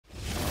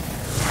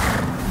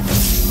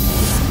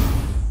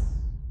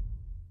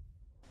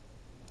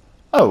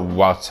Well,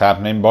 what's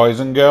happening, boys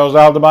and girls?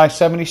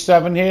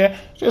 Alderby77 here,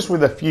 just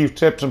with a few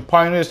tips and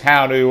pointers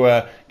how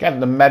to get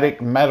the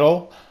medic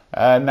medal.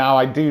 Now,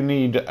 I do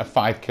need a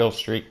 5 kill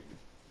streak.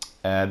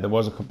 There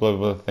was a couple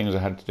of other things I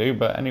had to do,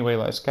 but anyway,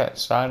 let's get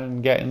started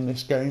and get in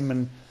this game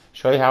and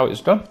show you how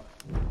it's done.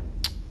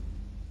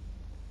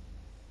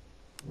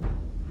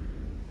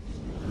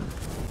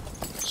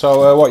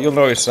 So what you'll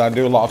notice is I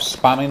do a lot of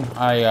spamming.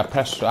 I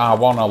press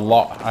R1 a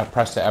lot. I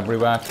press it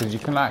everywhere because you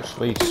can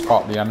actually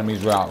spot the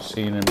enemies without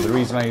seeing them. The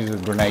reason I use the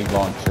grenade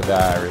launcher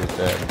there is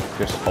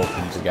just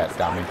hoping to get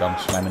damage on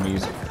some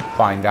enemies,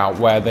 find out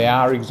where they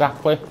are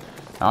exactly.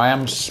 Now I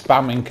am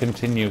spamming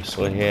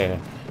continuously here.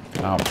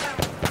 Now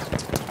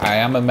I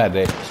am a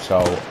medic, so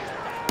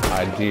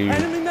I do need to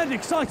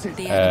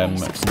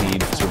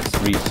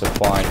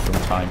resupply from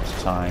time to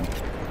time,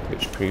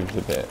 which proves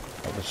a bit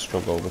of a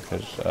struggle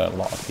because a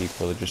lot of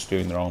people are just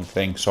doing their own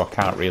thing, so I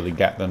can't really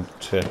get them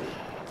to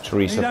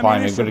resupply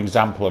me. A good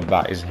example of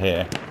that is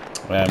here.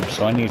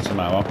 So I need some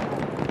ammo.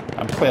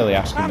 I'm clearly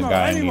asking the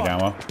guy I need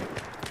ammo,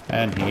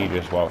 and he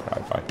just walked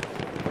right by.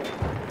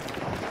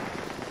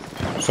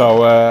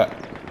 So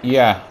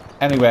yeah,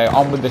 anyway,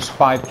 on with this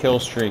 5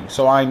 kill streak.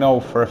 So I know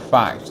for a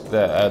fact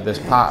that there's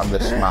part of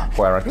this map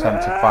where I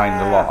tend to find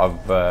a lot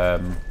of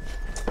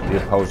the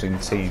opposing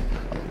team.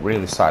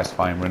 Really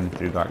satisfying running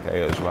through that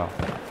gate as well.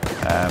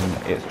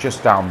 It's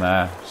just down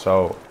there,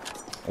 so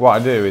what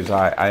I do is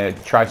I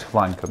try to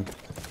flank them.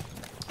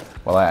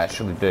 Well, I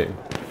actually do.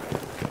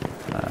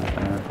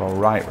 Go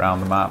right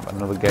round the map,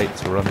 another gate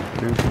to run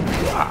through.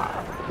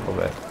 Love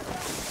it.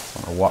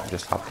 I don't know what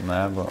just happened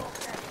there, but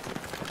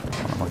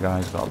one of my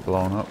guys got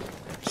blown up.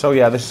 So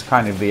yeah, this is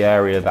kind of the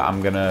area that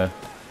I'm gonna,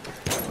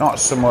 not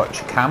so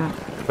much camp,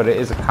 but it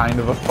is a kind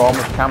of a form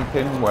of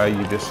camping where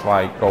you just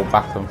like go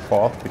back and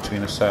forth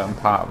between a certain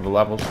part of the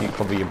level so you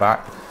cover your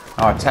back.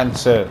 Now I tend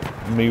to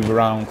move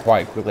around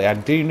quite quickly. I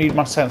do need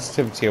my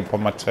sensitivity up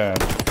on my turn,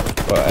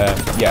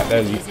 but yeah,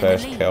 there's your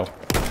first kill.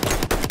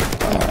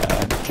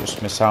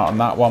 Just miss out on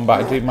that one,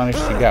 but I did manage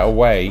to get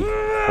away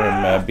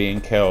from being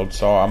killed,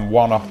 so I'm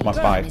 1 off my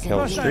 5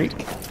 kill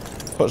streak.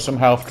 Put some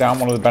health down,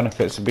 one of the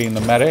benefits of being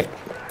the medic.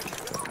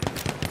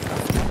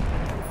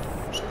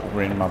 Just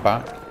covering my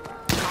back.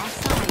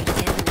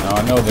 Now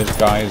I know there's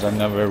guys, I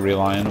never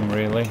rely on them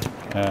really,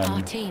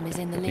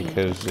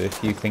 because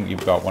if you think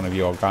you've got one of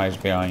your guys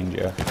behind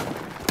you,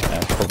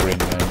 covering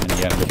them, and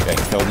you end up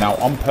getting killed. Now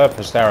on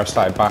purpose there I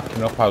started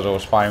backing up as I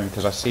was firing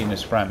because I seen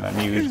his friend, I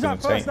knew he was going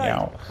to take me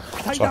out.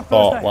 So I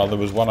thought, well, there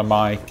was one of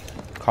my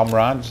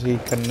comrades, he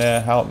can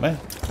help me.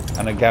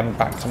 And again,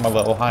 back to my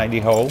little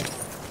hidey hole,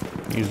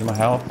 using my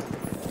health.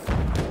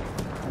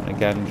 And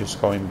again,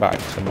 just going back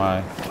to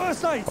my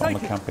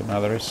camping. Now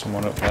there is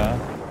someone up there.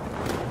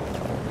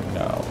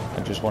 No,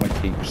 I just want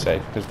to keep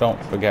safe because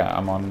don't forget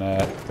I'm on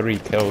 3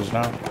 kills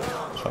now,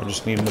 so I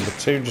just need another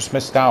 2. Just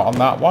missed out on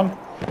that one.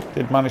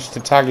 Did manage to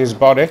tag his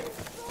body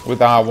with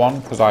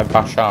R1 because I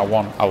bash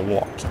R1 a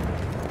lot.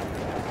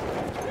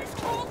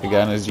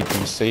 Again, as you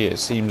can see, it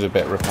seems a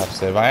bit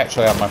repetitive. I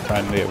actually had my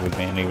friend here with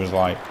me and he was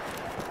like,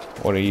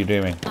 what are you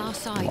doing?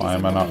 Why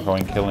am I not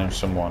going killing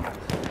someone?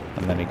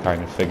 And then he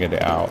kind of figured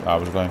it out. I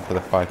was going for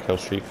the 5 kill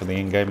streak for the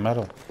in-game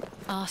medal.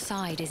 Our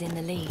side is in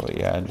the lead. But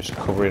yeah, just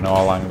covering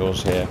all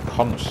angles here,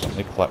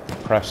 constantly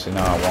pressing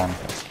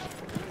R1.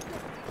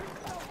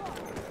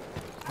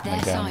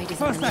 And again,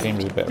 it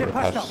seems a bit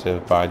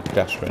repetitive, but I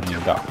desperately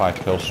need that 5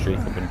 kill streak.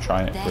 I've been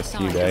trying it for a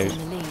few days.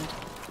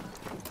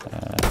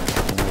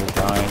 Another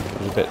guy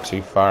was a bit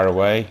too far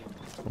away.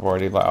 I've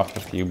already let off a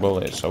few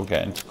bullets, so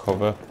get into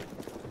cover.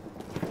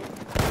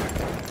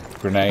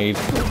 Grenade.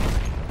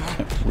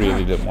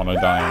 Really didn't want to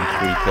die on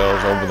 3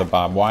 kills over the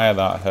barbed wire,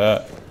 that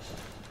hurt.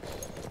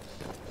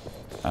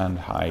 And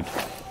hide.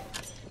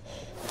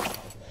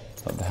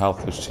 But the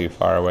health was too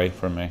far away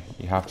from me.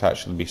 You have to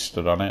actually be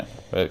stood on it.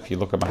 But if you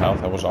look at my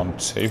health, I was on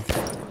 2.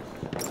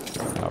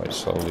 Now it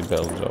slowly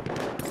builds up.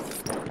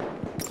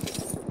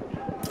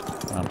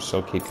 I'm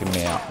still keeping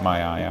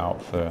my eye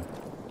out for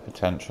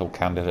potential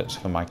candidates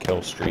for my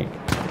kill streak.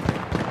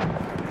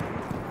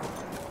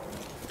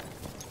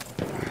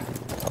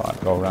 So I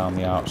go around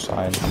the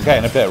outside. I'm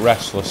getting a bit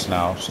restless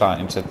now,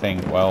 starting to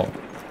think, well,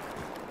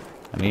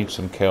 I need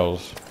some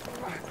kills.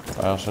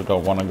 I also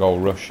don't want to go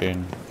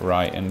rushing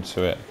right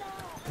into it.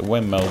 The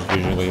windmill's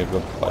usually a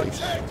good place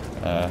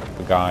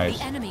for guys,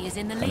 and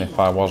if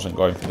I wasn't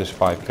going for this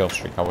 5 kill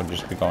streak, I would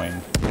just be going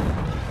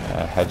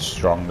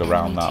headstrong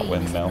around that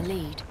windmill,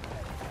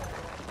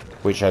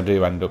 which I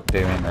do end up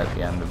doing at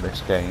the end of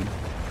this game.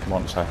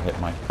 Once I hit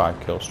my 5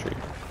 kill streak,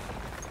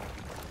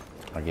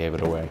 I gave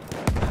it away.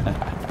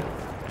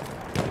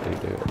 I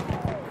do it.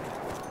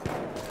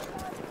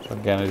 So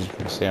again, as you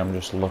can see, I'm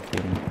just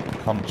looking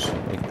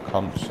constantly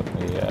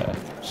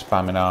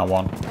spamming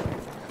R1.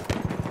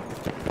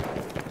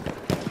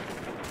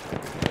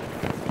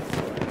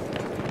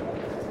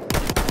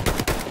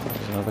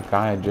 There's another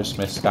guy I just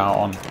missed out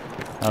on.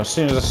 Now, as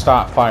soon as I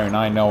start firing,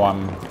 I know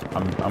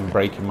I'm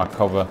breaking my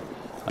cover,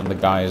 and the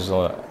guys,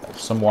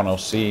 someone will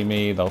see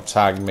me, they'll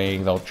tag me,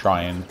 they'll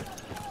try and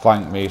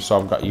flank me,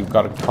 so you've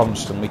got to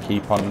constantly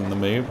keep on the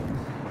move.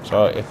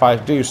 So if I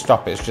do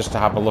stop, it's just to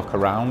have a look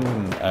around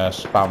and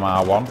spam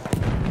R1,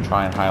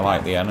 try and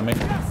highlight the enemy.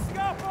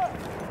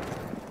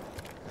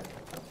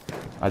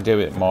 I do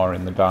it more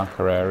in the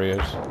darker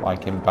areas,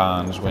 like in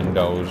barns,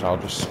 windows. I'll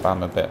just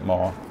spam a bit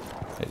more,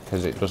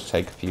 because it does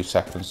take a few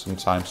seconds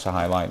sometimes to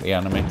highlight the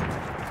enemy.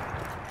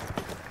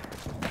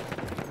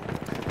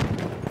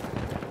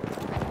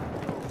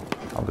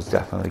 I was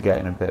definitely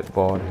getting a bit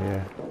bored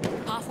here.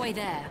 Halfway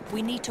there.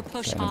 We need to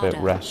push Getting harder. a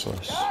bit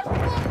restless.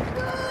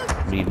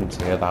 Needing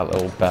to hear that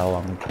little bell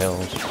on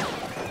kills. So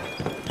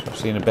I've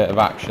seen a bit of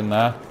action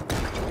there.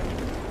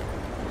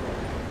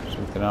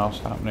 Something else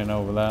happening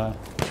over there.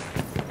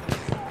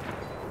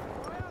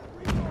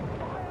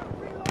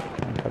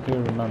 I do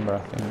remember, I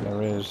think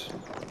there's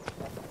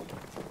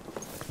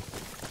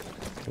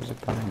a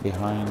guy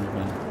behind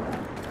me.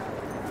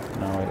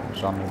 No, it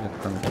was on a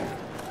different...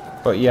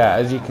 But yeah,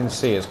 as you can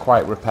see, it's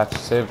quite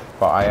repetitive,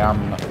 but I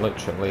am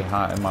literally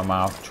heart in my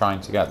mouth trying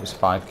to get this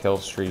 5 kill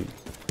streak.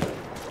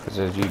 Because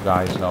as you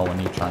guys know, when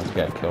you're trying to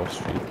get a kill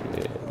streak,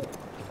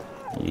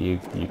 you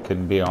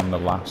can be on the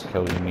last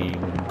kill you need,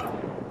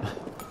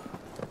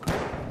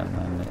 and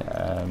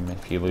then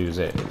if you lose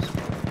it,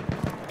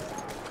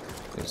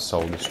 it's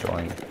soul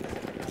destroying.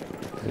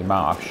 The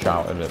amount I've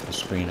shouted at the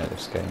screen at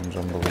this game is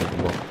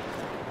unbelievable.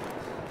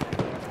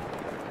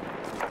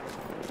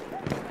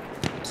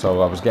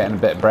 So I was getting a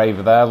bit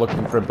braver there,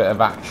 looking for a bit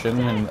of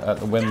action at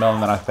the windmill,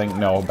 and then I think,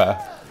 no, better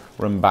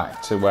run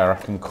back to where I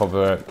can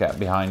cover, get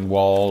behind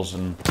walls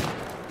and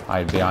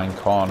hide behind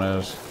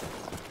corners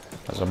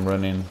as I'm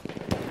running.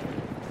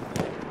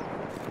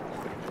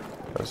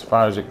 But as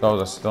far as it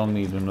goes, I still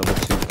need another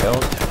 2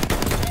 kills.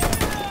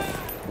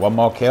 1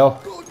 more kill.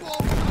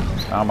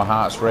 Now my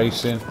heart's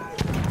racing. I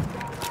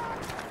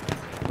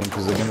think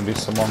there's going to be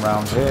someone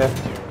around here.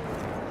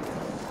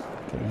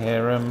 Can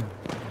hear him.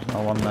 There's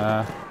no one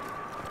there.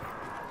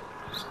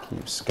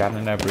 Keep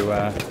scanning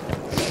everywhere.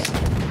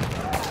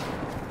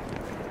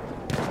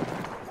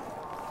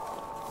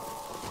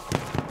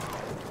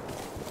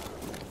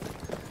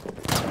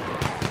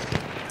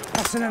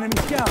 That's an enemy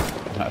scout.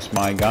 That's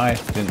my guy.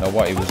 Didn't know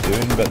what he was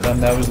doing, but then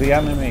there was the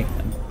enemy.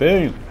 And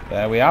boom!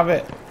 There we have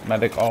it.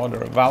 Medic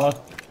order of Valour.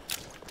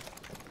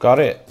 Got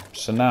it.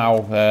 So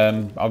now,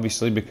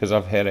 obviously because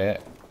I've hit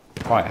it,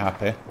 quite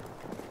happy.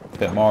 A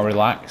bit more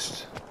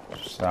relaxed.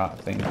 Start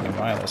thinking,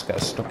 right, let's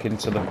get stuck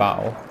into the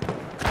battle.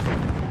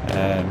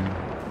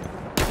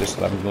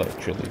 I'm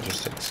literally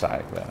just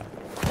ecstatic there.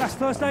 That's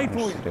first aid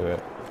for you. To do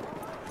it.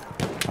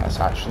 That's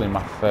actually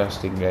my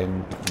first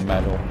in-game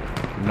medal,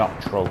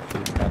 not trophy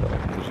medal,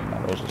 because the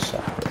medals are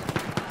separate.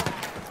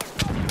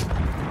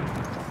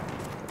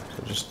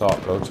 So just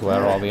thought, go to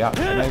where all the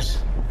action is.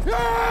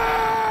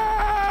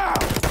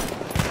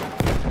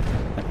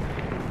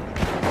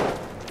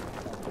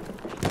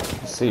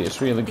 See,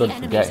 it's really good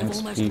for getting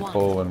to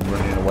people and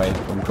running away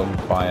from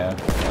gunfire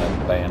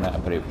and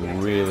bayonet, but it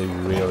really,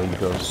 really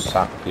does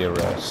sap your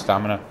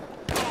stamina.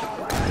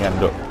 You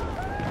end up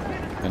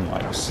in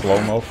like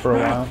slow-mo for a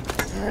while.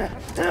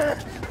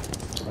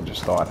 I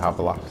just thought I'd have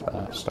a laugh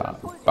there, start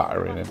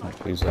battering him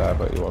if he's there,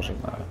 but he wasn't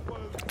there.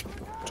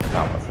 Took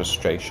out my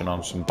frustration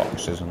on some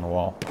boxes on the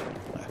wall.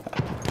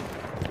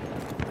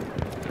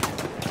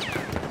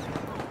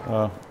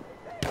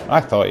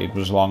 I thought he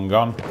was long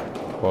gone,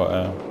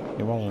 but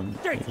he wasn't.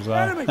 He was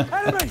there. Enemy!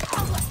 Enemy!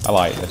 I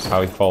like this,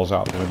 how he falls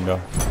out the window.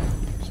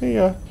 See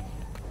ya.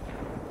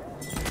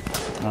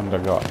 And I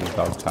got his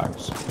dog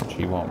tags, which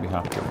he won't be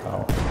happy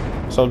about.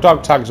 So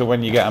dog tags are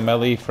when you get a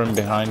melee from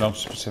behind on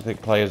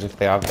specific players if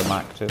they have them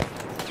active.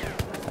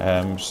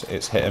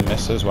 It's hit and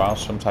miss as well.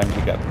 Sometimes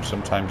you get them,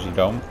 sometimes you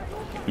don't.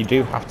 You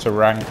do have to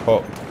rank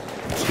up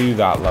to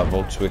that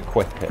level to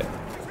equip it.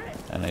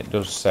 And it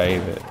does say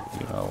that,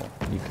 you know,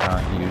 you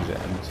can't use it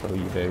until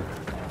you do.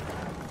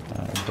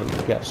 But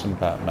you get some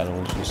better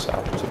medals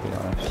yourself, to be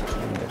honest.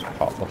 And it's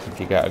pop up if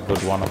you get a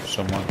good one off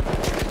someone.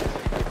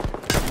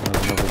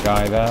 There's another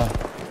guy there.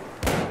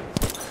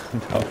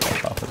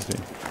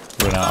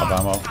 Run out of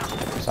ammo.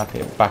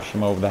 Exactly, bash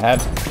him over the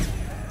head.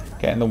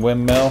 Get in the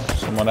windmill.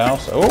 Someone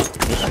else. Oh,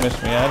 just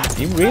missed me head.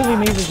 He really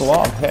needed a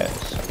lot of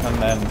hits. And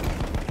then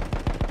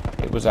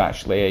it was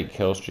actually 8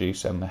 kill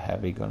streaks and the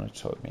heavy gunner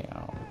took me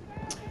out.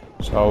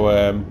 So,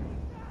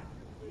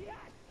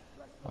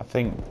 I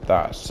think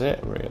that's it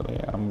really.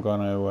 I'm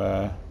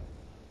gonna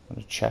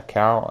check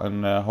out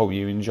and hope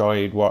you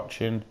enjoyed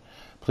watching.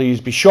 Please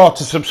be sure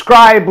to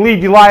subscribe,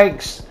 leave your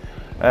likes.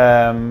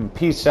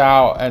 Peace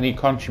out. Any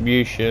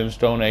contributions,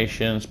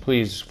 donations,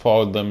 please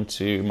forward them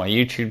to my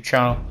YouTube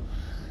channel.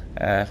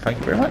 Thank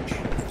you very much.